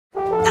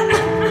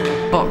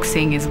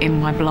Boxing is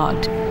in my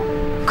blood.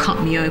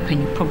 Cut me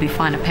open, you'll probably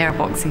find a pair of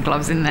boxing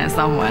gloves in there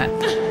somewhere.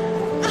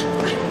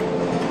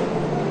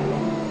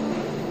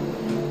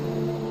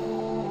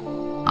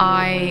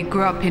 I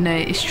grew up in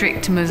a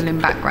strict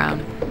Muslim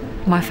background.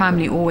 My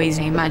family always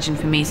imagined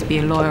for me to be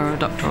a lawyer or a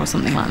doctor or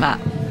something like that.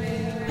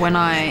 When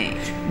I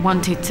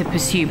wanted to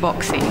pursue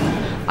boxing,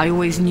 I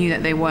always knew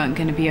that they weren't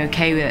going to be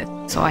okay with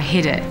it, so I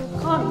hid it.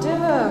 Can't do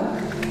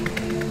it.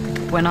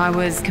 When I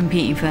was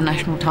competing for the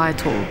national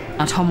title,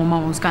 I told my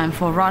mum I was going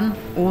for a run,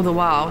 all the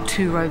while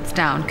 2 roads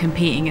down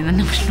competing in the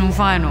national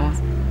finals.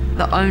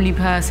 The only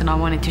person I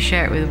wanted to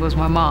share it with was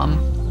my mum.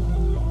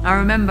 I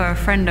remember a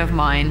friend of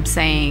mine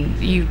saying,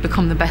 "You've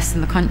become the best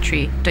in the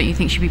country. Don't you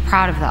think she'd be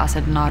proud of that?" I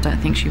said, "No, I don't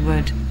think she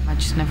would." I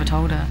just never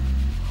told her.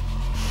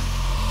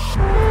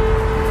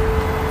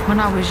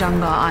 When I was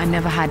younger, I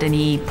never had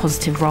any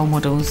positive role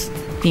models.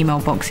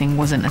 Female boxing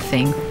wasn't a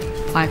thing.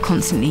 I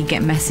constantly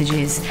get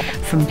messages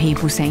from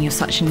people saying, "You're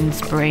such an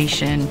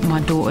inspiration. My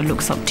daughter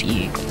looks up to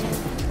you."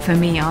 For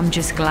me, I'm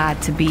just glad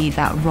to be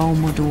that role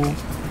model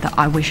that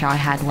I wish I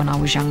had when I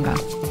was younger.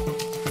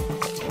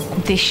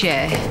 This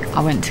year,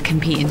 I went to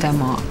compete in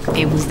Denmark.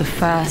 It was the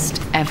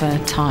first ever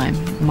time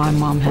my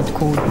mum had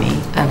called me,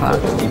 ever.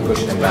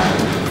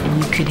 And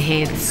you could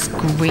hear the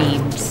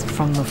screams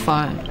from the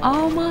phone.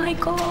 "Oh my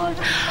God,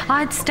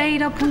 I'd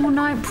stayed up all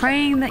night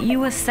praying that you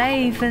were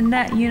safe and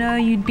that, you know,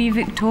 you'd be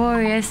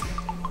victorious."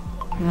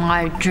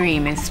 My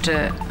dream is to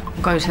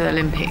go to the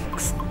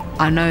Olympics.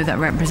 I know that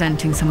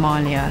representing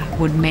Somalia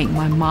would make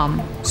my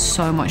mum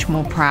so much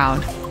more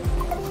proud.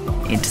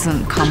 It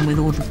doesn't come with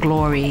all the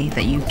glory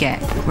that you get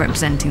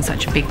representing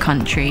such a big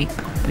country.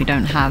 We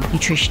don't have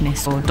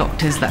nutritionists or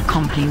doctors that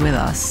accompany with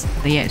us.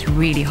 But yeah, it's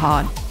really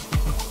hard.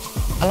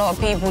 A lot of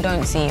people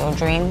don't see your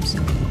dreams,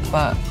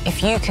 but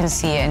if you can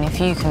see it and if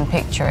you can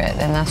picture it,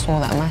 then that's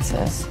all that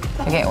matters.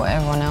 Forget what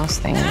everyone else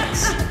thinks.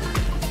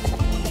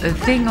 The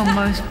thing I'm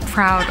most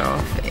proud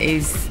of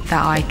is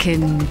that I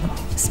can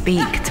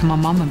speak to my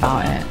mum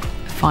about it,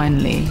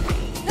 finally.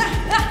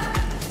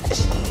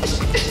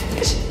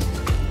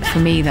 For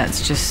me, that's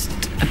just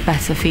a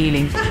better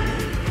feeling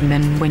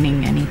than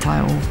winning any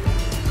title.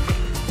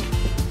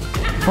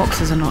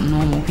 Boxers are not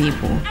normal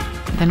people.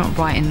 They're not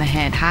right in the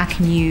head. How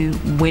can you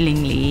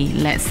willingly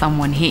let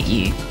someone hit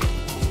you?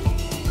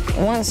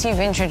 Once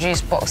you've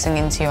introduced boxing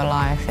into your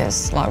life,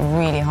 it's like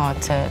really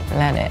hard to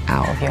let it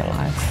out of your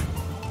life.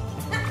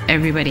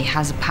 Everybody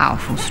has a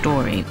powerful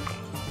story.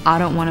 I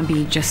don't want to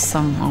be just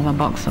some other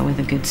boxer with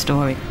a good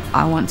story.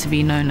 I want to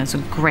be known as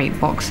a great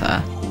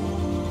boxer.